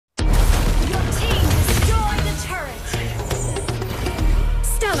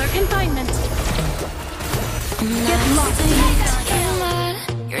Get lost in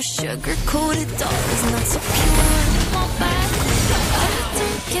it. Your sugar-coated doll is not so pure. My bad, I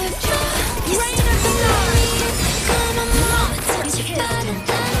don't give up. You still love me. Come on, touch your bad and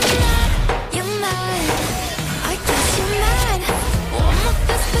I'm you're mad. I guess you're mad. Oh, my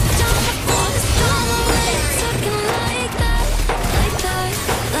best pajama for this drama. When you're talking like that, like that,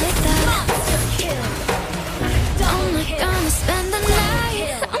 like that. I'm not gonna spend the night.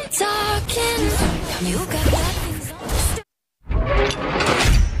 I'm talking. You got that things on.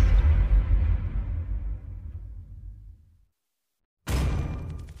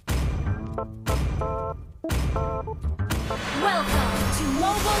 Welcome to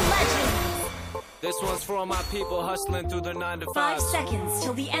Mobile Legends! This one's for all my people hustling through their 9 to 5. 5 seconds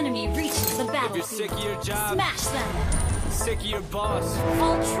till the enemy reaches the If battlefield. you're sick of your job, Smash them! sick of your boss,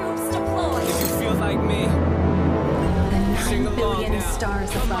 All troops deployed! if you feel like me, The sing 9 along billion now. stars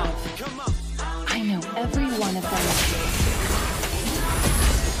Come on, above. come on. I know every one of them.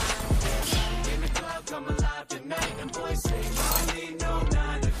 Come alive tonight, and boys say, I need no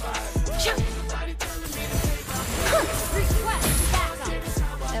 9 to 5. Request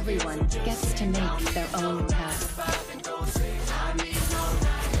backup! Everyone gets to make their own path.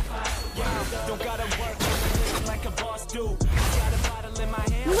 Don't gotta work like a boss do. Got a bottle in my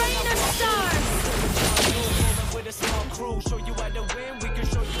hand. Rain of stars! With a small crew, show you how to win. We can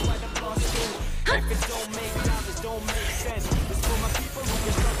show you how to boss do. If it don't make dollars, don't make sense. It's for my people who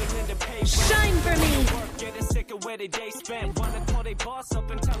are struggling to pay rent. Shine for me! Work, getting sick of where they day spent. Wanna call they boss up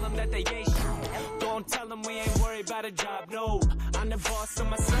and tell them that they ain't shit. Don't tell them we ain't worried about a job, no. I'm the boss of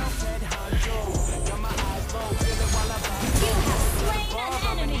myself, head honcho. Got my eyes low, feeling while I'm out. You have slain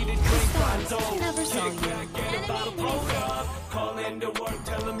an I need enemy! a drink, Rondo. Never saw Get back, get a bottle, pulled up. Call into work,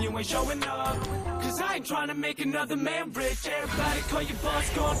 tell them you ain't showing up. Cause I ain't trying to make another man rich. Everybody call your boss,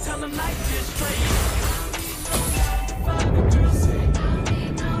 go and tell him like this straight.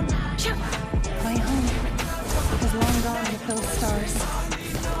 My home has long gone with those stars.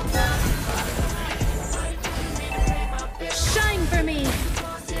 Shine for me!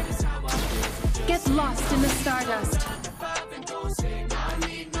 Get lost in the stardust.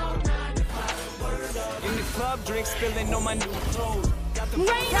 In the club, drink spilling on my new clothes. Got the Rain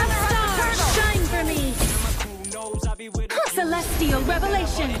of stars! Shine for me! my crew knows I be with it. Celestial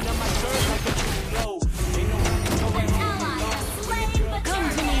revelation. On my shirt like a true low. Ain't no An ally has slain the Come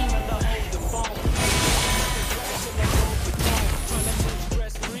to turtle! me. hold the phone. Tryna live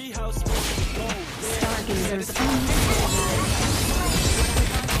stress-free, how supposed to go? Stargazers only.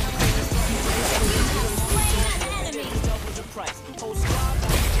 Slain an enemy! Double the price. Whole squad,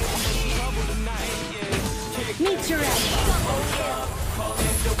 double the night, yeah. Meet your end. Call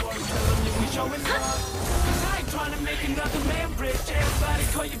into work, tell them you ain't showing up. Cause I ain't trying to make another man rich. Everybody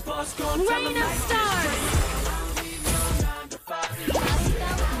call your boss, go and tell Rain him of like stars!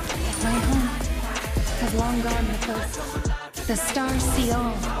 My home has long gone with those. The stars see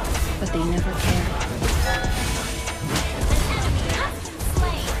all, but they never care. Has been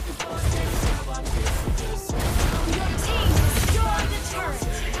slain! Your team destroyed the turret!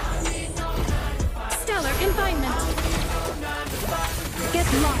 Stellar confinement. Get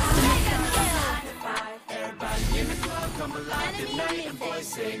lost in the Enemy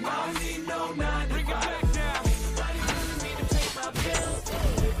missing! Bring it back now.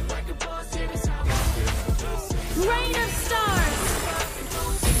 Rain of stars!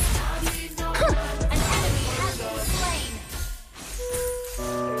 An enemy has been slain!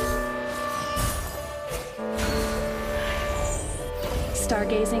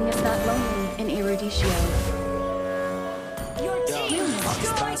 stargazing is not lonely in Eruditio. Your team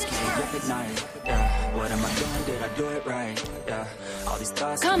destroyed the turret! Night, yeah. What am I doing? Did I do it right? Yeah. All these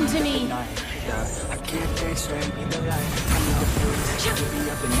thoughts Come to me. Yeah. I can't think straight, need the light. I need the food. Get me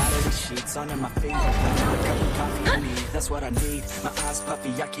up and out of the sheets. Under my feet. Another cup of coffee I need. That's what I need. My eyes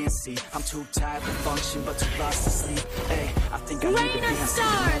puffy, I can't see. I'm too tired to function, but too lost to sleep. Hey, I think I need Rain to be of on some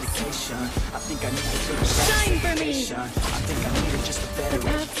stars. medication. I think I need to take a Shine for me. I think I need just a better The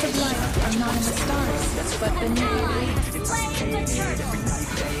paths of education. life are not in the stars, but beneath. Slain the turret! Every night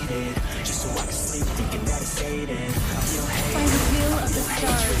faded, just so I can sleep thinking that it's faded. I feel hate, By the will of the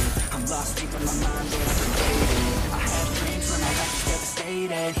stars. I'm lost deep in my mind that I created. I have dreams when my life is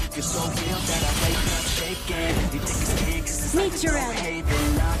devastated. Feel so real that I wake up shaking. You think it's big 'cause it's Meet like your it's end. haven,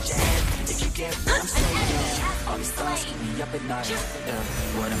 not your head. If you get what I'm saying, all these thoughts keep me up at night. Yeah.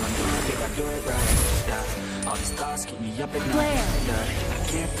 What am I doing? Did I do it right? Yeah. All these thoughts keep me up at night. Flare. Yeah. I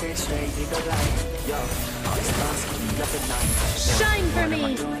can't think straight, need the light. Yo, all these thoughts keep me up at night. Yeah. Shine for What am I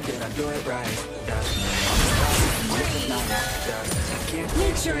me. doing? Did I do it right? Yeah. All these thoughts keep me up at night. Yeah. I can't think Meet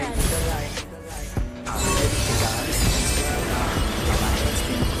your straight, end. need the light. I'm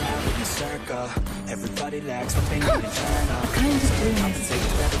circle. Everybody lacks what they need to turn up. A kind of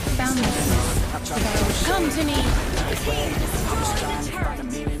blueness, boundlessness. Come to me. I'm just trying to find the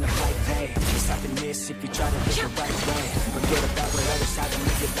meaning of life, hey. It's happiness if you try to live the right way. Forget about what others have to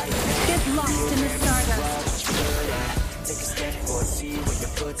live your life, hey. Get lost in the stardust. Take a step forward, see where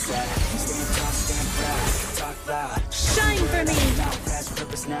your foot's at. Stand tall, stand proud, talk loud. Shine for me. Now, past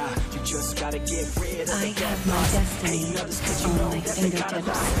purpose now. You just gotta get rid of I the have my destiny on my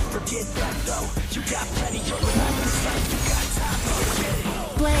fingertips. Forget that though. You got plenty of life. You got time to get it.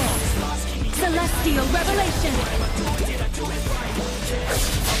 Flare. Celestial revelation.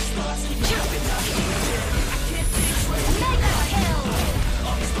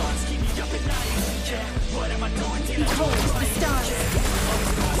 Behold the stars.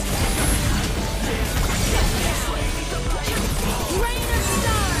 Rain of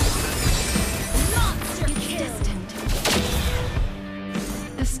stars. Monster distant.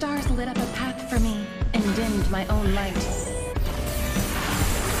 The stars lit up a path for me and dimmed my own light.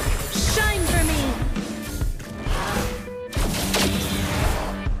 Shine for me.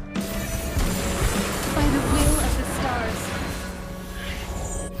 By the will of the stars.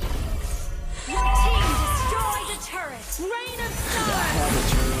 Your team destroyed a turret. Rain of I stars. have a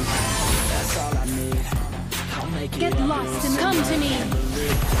dream, that's all I need. I'll make it Get all lost and real. come to me.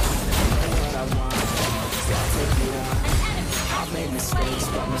 What I want, so I'll take it on. I've made mistakes,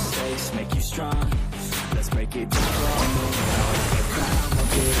 but mistakes make you strong. Let's break it down for a minute. I'm a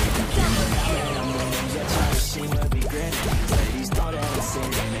bit I'm winning. Yeah, try to see what be great. Ladies don't ever sing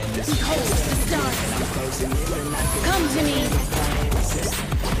and this is Behold the stars. I'm closing in like a Come to me.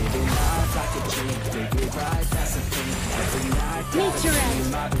 living life like a dream. Live it right, that's the thing. Every night Meet your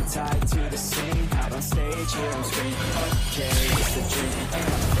end. I've been tied to the scene. Out on stage, here on screen. Okay, it's a dream. And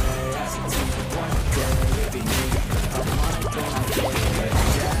I pray as a team. One day it'll be me. I want it, then I get it.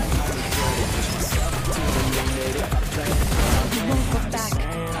 Yeah, I regret it. Push myself to the limit. If I play it, You won't look back.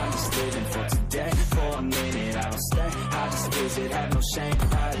 I'm just living for today. For a minute, I don't stay. I just visit, have no shame.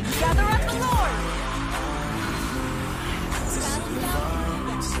 Gather up the Lord.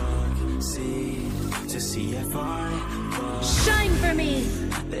 To see if I Shine for me.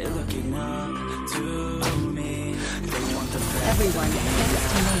 they're looking up to me. They want the Everyone gets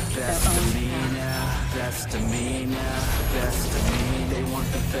to make their own path. best of me now, best of me. They want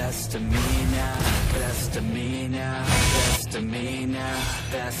the best of me now, best of me now, best of me now,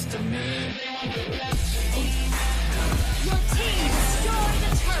 best of me. Your team destroyed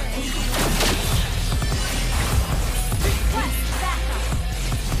a turret. Request backup.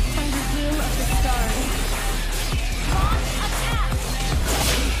 By the will of the stars. Launch attack.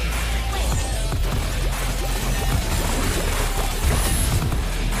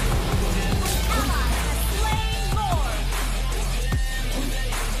 Ally has slain Lord.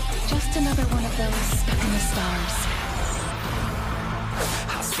 Just another one of those stuck in the stars.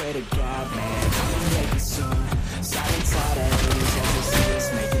 I swear to God, man, I'm gonna make it soon. Silence all the haters as they see us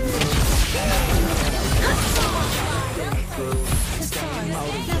make it move. The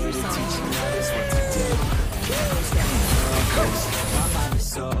stars never saw me. Others what to do. Standing focused, my mind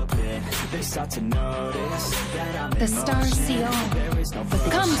is open. They start to notice that I'm The in stars motion. see all. There is no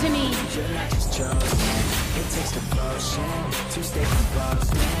Come to me. You're not just chosen. It takes devotion to stay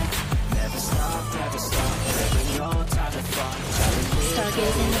composed, man. Never stop, never stop. Never no time to fall.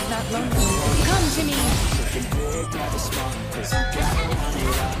 Stargazing is not lonely. Come to me. Looking big, never small. 'Cause you gotta run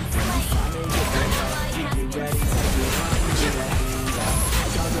it up. When you finally get there, you be ready to give up. Get a hand out.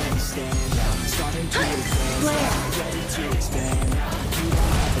 Already stand out. Starting to advance. Flare. Ready to expand now. You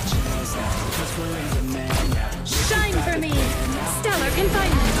don't have a chance now. 'Cause we're in demand now. Shine for me. Stellar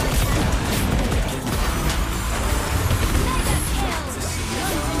confinement. Mega kill.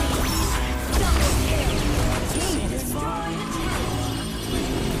 Double kill. Team destroyed a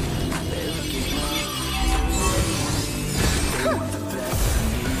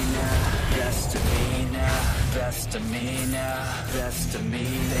Best of me now, best of me now, best of me.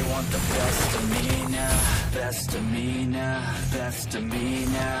 They want the best of me now, best of me now, best of me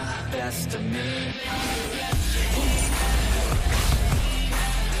now, best of me.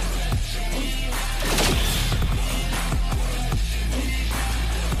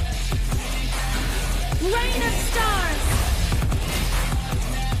 Rain of stars.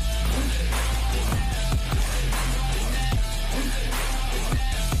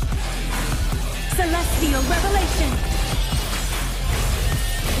 Celestial revelation.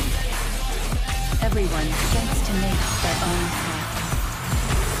 Everyone gets to make their own path.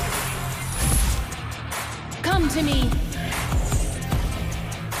 Come to me.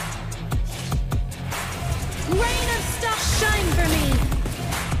 Rain of stars, shine for me.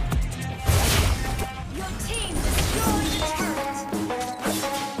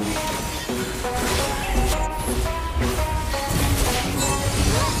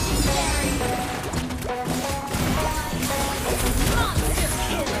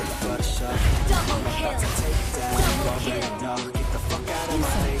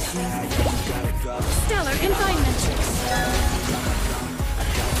 Stellar confinement.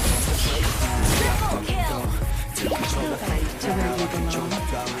 Triple kill. Go back to where you belong.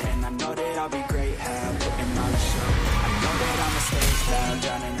 And I know that I'll be great at putting on a show. I know that I'm a stay loud,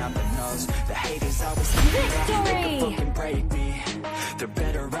 drowning out the nose. The haters always think that they can fucking break me. They're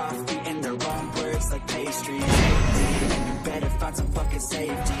better off eating their own words like pastries. And you better find some fucking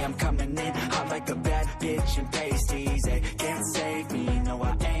safety. I'm coming